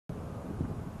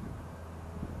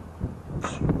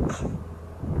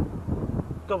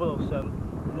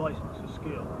.007 license to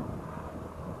skill.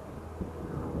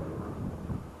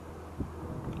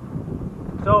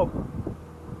 So,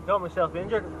 got myself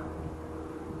injured.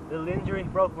 Little injury,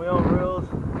 broke my own rules.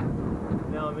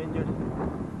 Now I'm injured.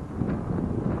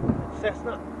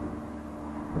 Cessna.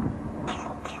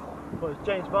 But it's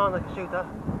James Bond, I can shoot that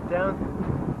down.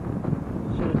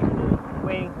 Shoot it through the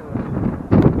wing.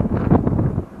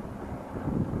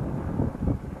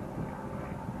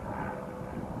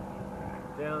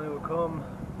 Down it will come.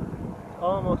 It's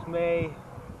almost May.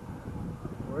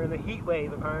 We're in a heat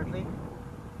wave apparently.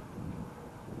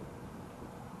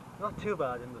 Not too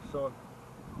bad in the sun.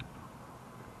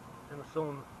 In the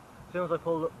sun, as soon as I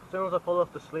pull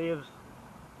up the sleeves,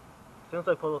 the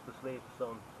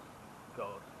sun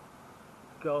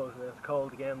goes, and it's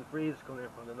cold again. The breeze is coming in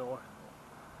from the north.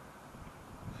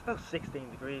 It's about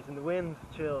 16 degrees, and the wind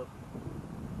chill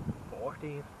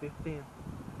 14, 15.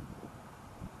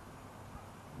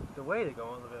 The way they go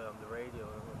on about on the radio,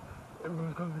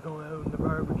 everyone's going to be going out in the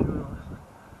barbecue and all this.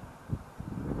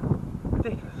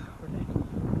 Ridiculous.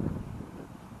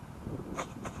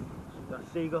 That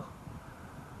seagull.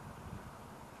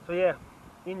 So yeah,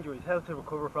 injuries, how to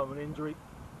recover from an injury.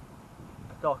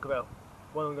 Talk about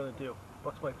what I'm going to do,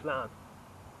 what's my plan,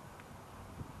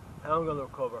 how I'm going to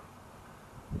recover,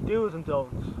 do's and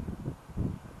don'ts.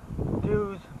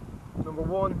 Do's, number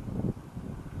one,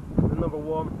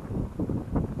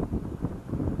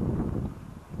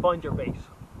 find your base.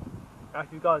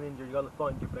 After you've got an injury, you've got to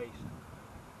find your base.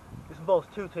 This involves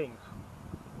two things.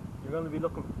 You're going to be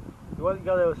looking, you've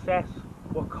got to assess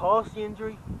what caused the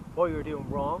injury, what you're doing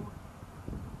wrong,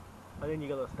 and then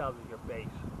you've got to establish your base.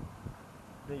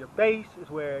 Now your base is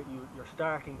where your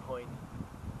starting point,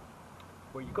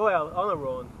 where you go out on a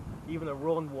run, even a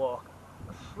run walk,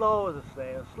 as slow as a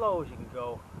snail, as slow as you can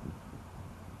go,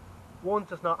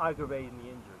 once it's not aggravating the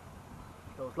injury.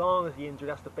 So as long as the injury,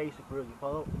 that's the basic rule you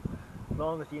follow, as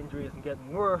long as the injury isn't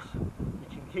getting worse, you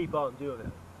can keep on doing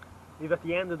it. If at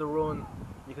the end of the run,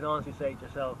 you can honestly say to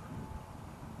yourself,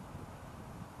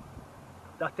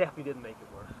 that definitely didn't make it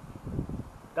worse.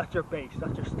 That's your base,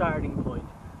 that's your starting point,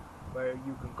 where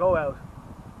you can go out,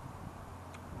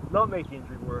 not make the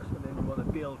injury worse, and then you want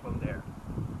to build from there.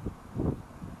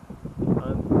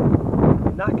 And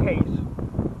in that case,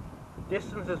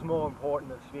 distance is more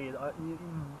important than speed.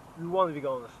 You want to be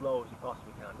going as slow as you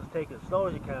possibly can. Just take it as slow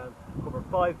as you can, cover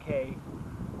 5k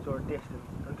sort of distance,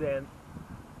 and then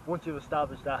once you've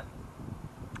established that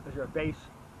as your base,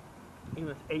 even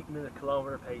if it's 8-minute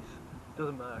kilometer pace,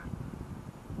 doesn't matter.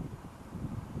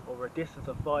 Over a distance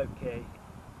of 5k,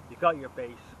 you got your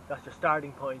base, that's your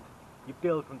starting point. You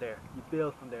build from there, you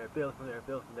build from there, build from there,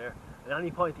 build from there. And at any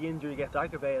point the injury gets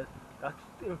aggravated, that's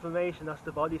inflammation, that's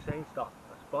the body saying stop.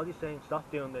 That's the body saying stop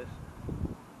doing this.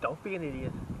 Don't be an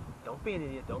idiot. Don't be an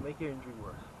idiot, don't make your injury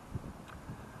worse.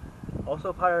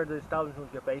 Also part of the establishment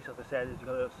of your base, as I said, is you've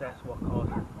got to assess what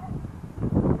caused it.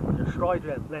 Your stride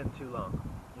length too long.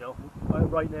 You know,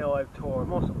 right now I've tore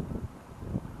muscle.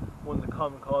 One of the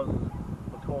common causes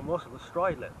of torn muscle is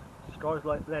stride length.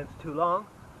 Stride length too long.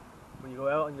 When you go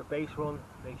out on your base run,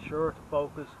 make sure to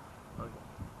focus on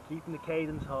keeping the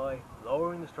cadence high,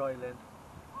 lowering the stride length.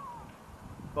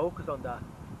 Focus on that.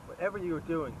 Whatever you were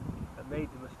doing that made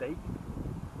the mistake,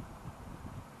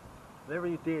 whatever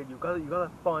you did, you got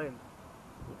to find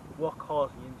what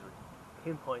caused the injury,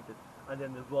 pinpoint it, and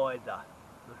then avoid that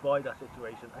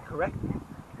situation and correct it.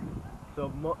 So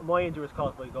my injury was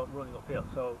caused by running uphill.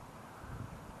 So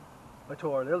I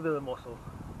tore a little bit of muscle,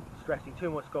 stretching too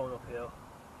much going uphill.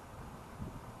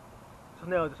 So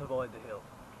now I just avoid the hills.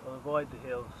 I'll avoid the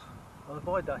hills. I'll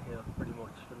avoid that hill pretty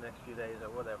much for the next few days or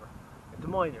whatever. It's a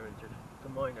minor injury. It's a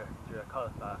minor injury. I call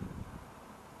it fast.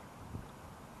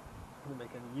 I don't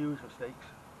make any huge mistakes.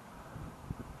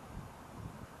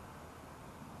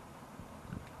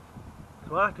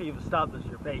 So after you've established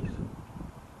your base,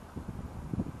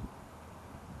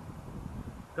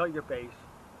 got your base,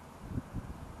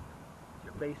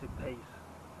 your basic pace,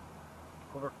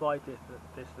 cover 5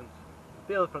 distance,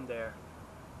 build from there,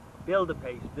 build the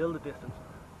pace, build the distance.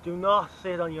 Do not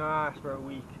sit on your arse for a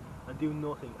week and do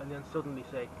nothing and then suddenly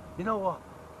say, you know what,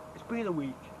 it's been a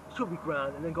week, it should be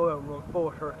grand, and then go out and run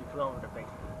 4:30 kilometer pace.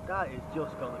 That is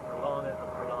just going to prolong it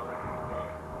and prolong it and prolong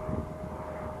it.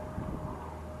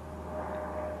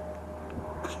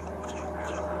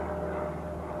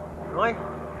 Right?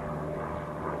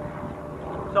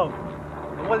 So,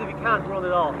 what if you can't run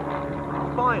at all?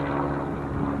 It's fine.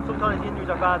 Sometimes the injuries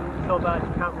are bad, so bad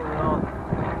you can't run at all.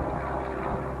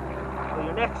 So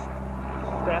your next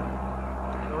step,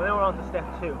 so now we're on to step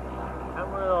 2. Can't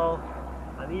run at all,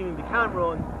 and even if you can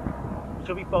run,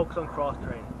 should be focused on cross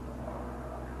training.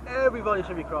 Everybody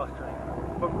should be cross training,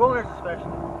 but runners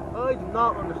especially. I do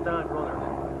not understand runners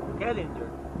who get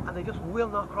injured and they just will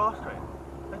not cross train.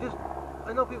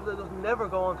 I know people that just never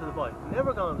go onto the bike,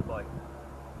 never go on the bike,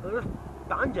 and they just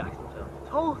banjacks themselves,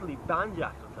 totally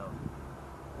banjacks themselves.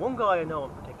 One guy I know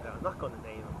in particular, I'm not going to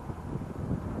name him.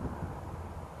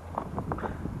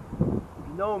 If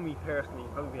you know me personally,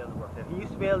 you'll probably be able to work out. He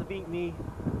used to be able to beat me.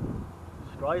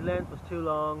 Stride length was too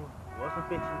long, he wasn't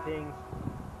fixing things.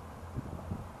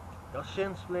 Got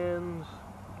shin splints,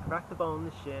 cracked the bone in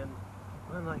the shin.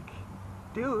 And I'm like,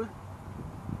 dude,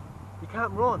 you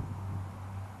can't run.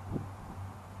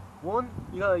 One,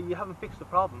 you haven't fixed the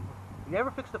problem. You never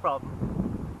fixed the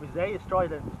problem. Because A, his stride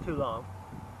length was too long.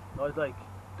 I was like,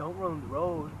 don't run on the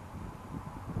road.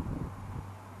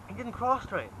 He didn't cross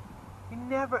train. He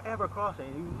never ever cross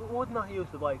trained. He would not use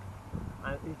the bike.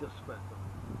 And he just went.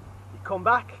 He'd come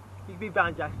back, he'd be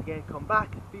banjacks again, come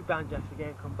back, be banjacks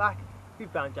again, come back, be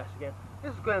banjacks again.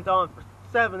 This has went on for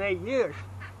 7-8 years.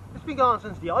 It's been going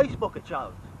since the Ice Bucket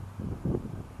Challenge.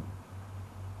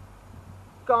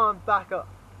 Gone back up,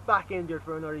 back injured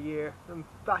for another year, and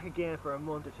back again for a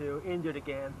month or two, injured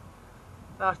again.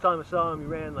 Last time I saw him, he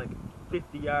ran like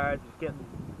 50 yards, he was getting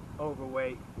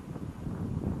overweight.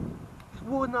 Just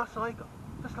would not cycle.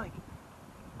 Just like,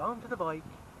 onto the bike,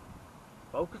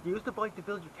 focus, use the bike to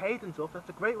build your cadence up. That's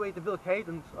a great way to build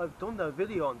cadence. I've done a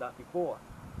video on that before.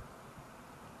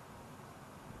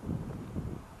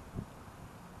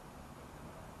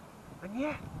 And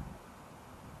yeah,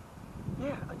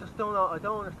 I just don't know, I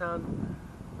don't understand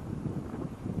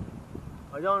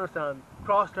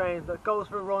cross trains. That goes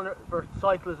for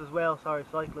cyclists as well,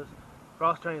 cyclists.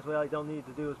 Cross trains as well, you don't need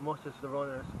to do as much as the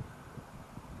runners.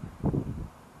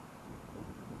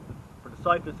 For the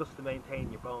cyclists, just to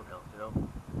maintain your bone health, you know,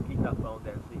 keep that bone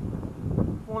density.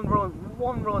 One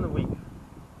run a week,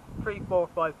 3, 4,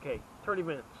 5k, 30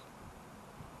 minutes.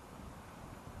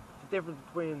 It's the difference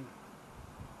between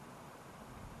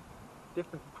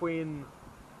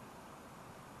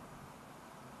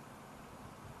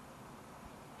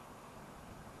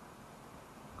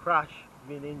crash,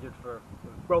 being injured for a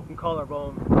broken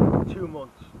collarbone for 2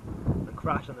 months, and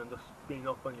crashing and just being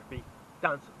up on your feet,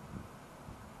 dancing,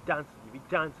 you'd be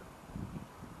dancing.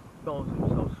 Bones would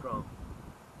be so strong.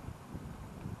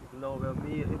 People know about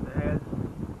me, I hit my head.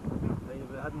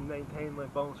 I hadn't maintained my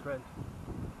bone strength,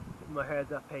 hitting my head at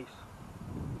that pace.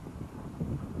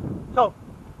 So,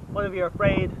 what if you're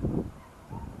afraid?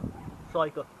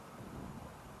 Cycle.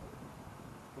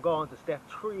 We'll go on to step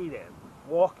 3 then.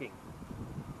 Walking.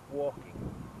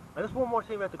 And just one more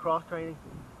thing about the cross training.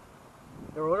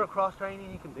 There are other cross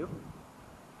training you can do.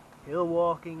 Hill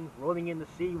walking, running in the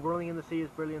sea. Running in the sea is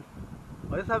brilliant.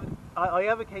 I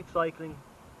advocate cycling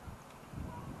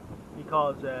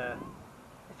because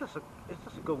it's just a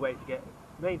good way to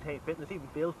maintain fitness, even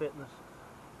build fitness,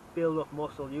 build up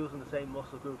muscle using the same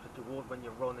muscle groups that you would when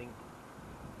you're running.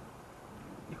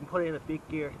 You can put it in a big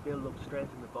gear to build up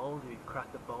strength in the bones. If you crack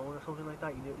the bone or something like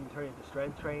that, you can turn it into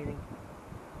strength training.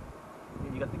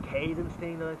 And you got the cadence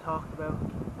thing that I talked about.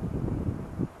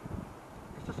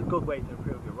 It's just a good way to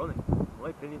improve your running, in my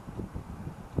opinion.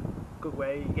 Good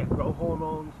way, you get growth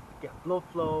hormones, you get blood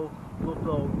flow. Blood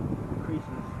flow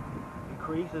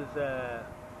increases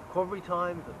recovery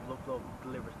time. The blood flow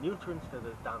delivers nutrients to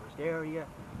the damaged area.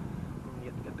 And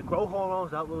you get the growth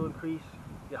hormones, that will increase.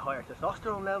 You get higher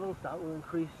testosterone levels, that will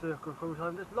increase recovery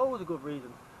time. There's loads of good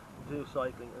reasons to do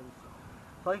cycling, and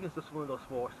cycling is just one of those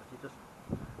sports that you just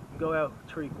go out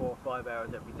 3, 4, 5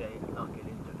 hours every day and not get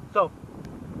injured. So,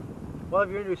 what if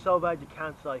your injury is so bad you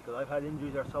can't cycle? I've had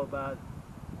injuries that are so bad.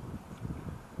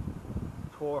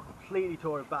 Completely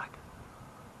tore the back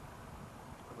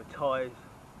of my thighs.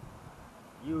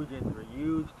 Huge injury,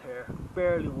 huge tear,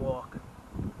 barely walk.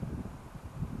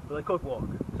 But I could walk.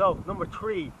 So, number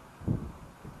 3.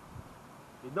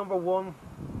 Number 1,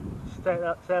 set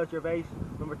out your base.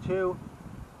 Number 2,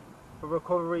 for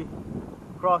recovery,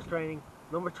 cross training.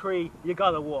 Number 3, you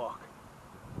gotta walk.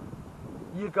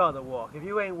 You gotta walk. If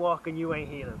you ain't walking, you ain't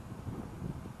healing.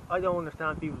 I don't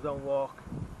understand people who don't walk.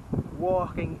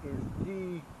 Walking is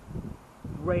the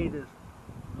greatest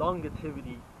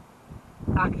longevity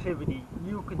activity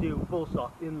you can do, full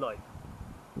stop, in life.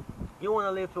 You want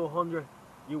to live to 100,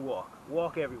 you walk.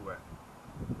 Walk everywhere.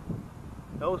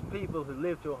 Those people who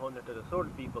live to 100 are the sort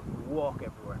of people who walk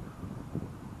everywhere.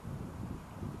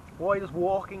 Why is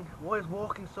walking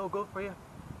so good for you?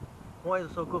 Why is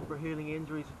it so good for healing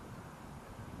injuries?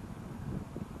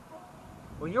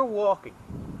 When you're walking,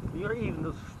 when you're even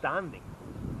just standing,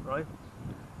 right?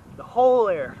 The whole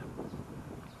earth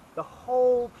The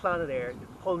whole planet Earth is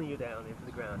pulling you down into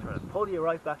the ground, trying to pull you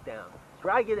right back down,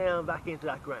 drag you down back into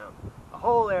that ground. The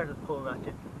whole Earth is pulling at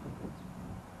you.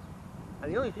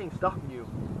 And the only thing stopping you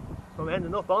from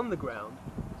ending up on the ground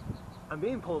and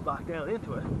being pulled back down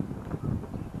into it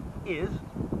is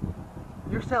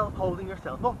yourself holding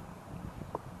yourself up.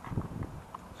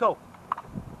 So,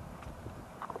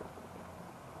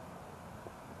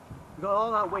 you got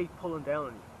all that weight pulling down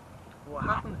on you. What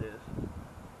happens is,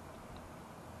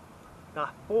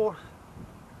 that force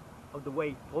of the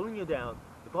weight pulling you down,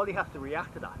 the body has to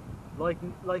react to that, like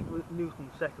with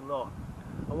Newton's second law.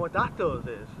 And what that does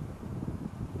is,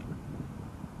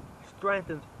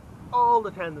 strengthens all the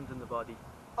tendons in the body,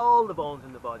 all the bones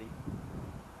in the body.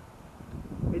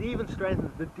 It even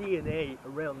strengthens the DNA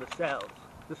around the cells,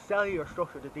 the cellular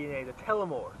structure of the DNA, the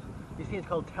telomeres. These things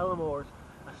called telomeres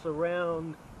that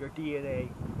surround your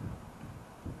DNA.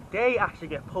 They actually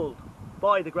get pulled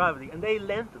by the gravity, and they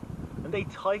lengthen and they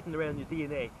tighten around your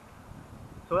DNA.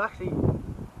 So it actually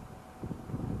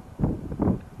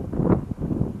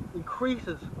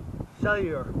increases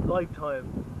cellular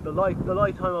lifetime, the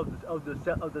lifetime of the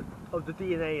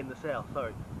DNA in the cell.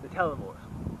 Sorry, the telomeres.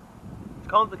 It's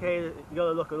complicated. You got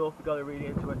to look it up. You got to read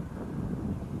into it.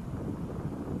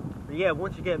 But yeah,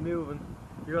 once you get moving,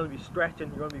 you're going to be stretching.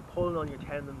 You're going to be pulling on your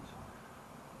tendons.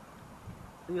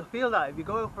 And you'll feel that if you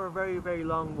go out for a very, very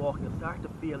long walk, you'll start to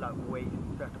feel that weight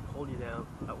start to pull you down,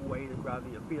 that weight of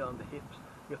gravity. You'll feel it on the hips,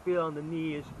 you'll feel it on the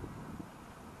knees,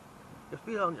 you'll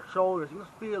feel it on your shoulders. You'll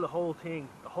just feel the whole thing,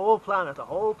 the whole planet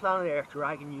Earth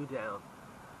dragging you down.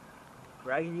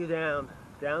 Dragging you down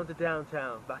to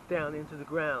downtown, back down into the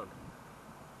ground,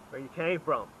 where you came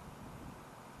from.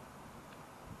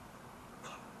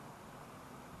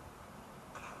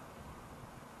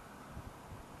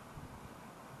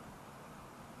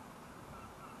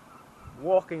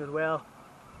 Walking as well,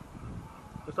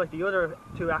 just like the other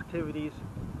two activities,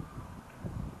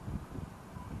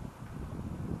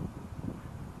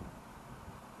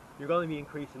 you're going to be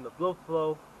increasing the blood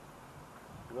flow.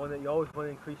 You always want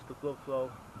to increase the blood flow.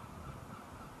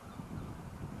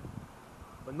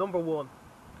 But my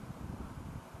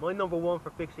number one for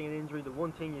fixing an injury, the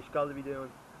one thing you've got to be doing,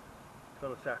 is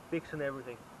going to start fixing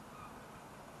everything.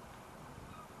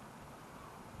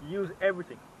 You use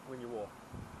everything when you walk.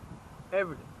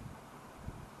 Everything.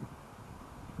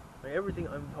 Like everything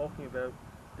I'm talking about,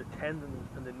 the tendons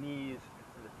and the knees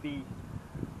and the feet,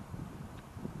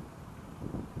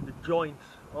 the joints,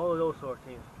 all of those sort of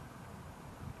things.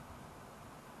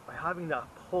 By having that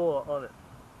pull on it,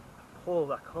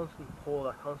 that constant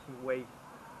weight.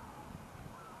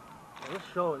 I'll just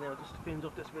show it now, just to finish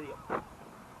up this video.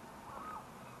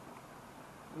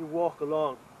 You walk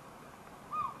along.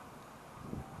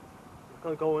 I'm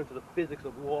going to go into the physics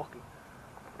of walking.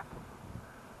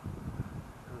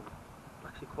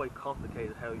 Quite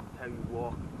complicated how you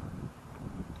walk.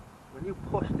 When you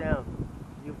push down,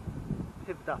 you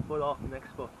pivot that foot off the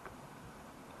next foot.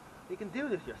 You can do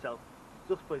this yourself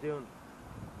just by going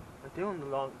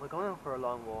out for a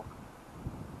long walk.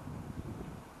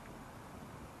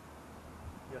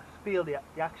 You just feel the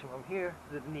action from here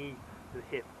to the knee to the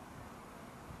hip.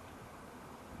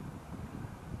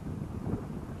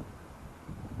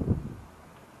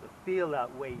 So feel that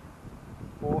weight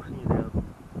forcing you down.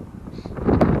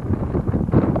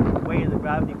 Weight of the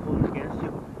gravity pulling against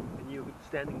you, and you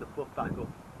extending the foot back up.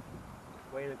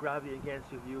 Weight of the gravity against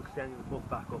you, you extending the foot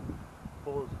back up.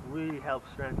 Pulls really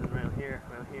helps strengthen around here,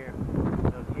 around here,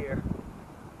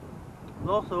 and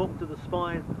also up to the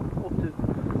spine, up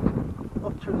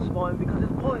through the spine, because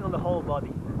it's pulling on the whole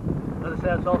body. As I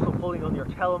said, it's also pulling on your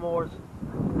telomeres.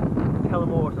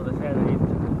 Telomeres, as I said,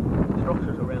 are the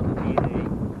structures around the DNA,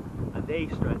 and they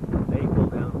strengthen, they pull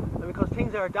down. And because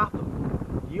things are adaptive,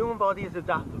 the human body is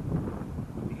adaptive.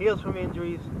 It heals from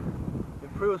injuries,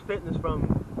 improves fitness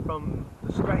from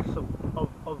the stress of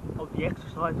the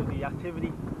exercise, of the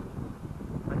activity,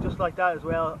 and just like that as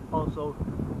well, also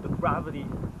the gravity,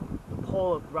 the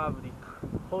pull of gravity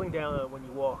pulling down on it when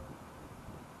you walk.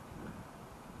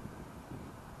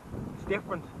 It's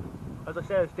different. As I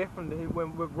said, it's different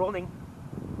when we're running.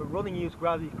 We're running, use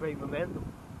gravity to create momentum.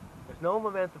 There's no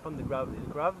momentum from the gravity.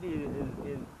 The gravity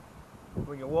is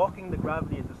when you're walking, the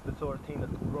gravity is the sort of thing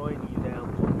that's grinding you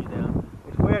down, pulling you down.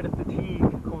 It's where the fatigue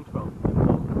comes from in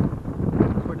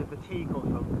walking. That's where the fatigue comes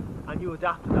from. And you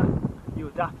adapt to that. You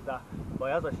adapt to that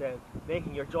by, as I said,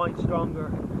 making your joints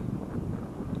stronger,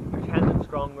 your tendons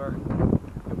stronger,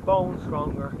 your bones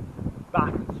stronger,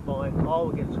 back and spine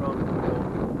all get stronger when you walk.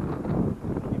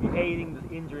 You'll be aiding the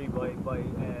injury by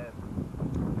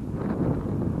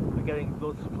getting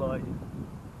blood supply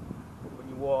when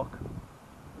you walk.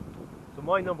 So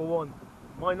my number one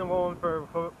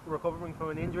for recovering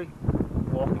from an injury,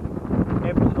 walking.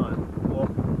 Every time,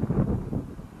 walking.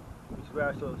 Which is where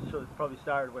I should have probably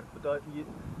started with. But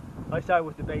I started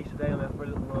with the base today. I went for a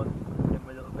little run, get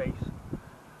my little base,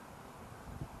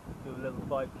 do a little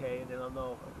 5k, and then I'll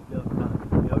know I can build from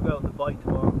that. I'll go on the bike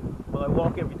tomorrow. But I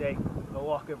walk every day. I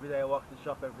walk to the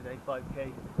shop every day,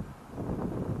 5k.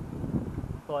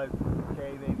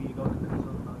 5k maybe you go to the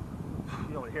sometimes.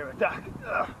 You don't want to hear it, Dak.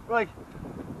 Right.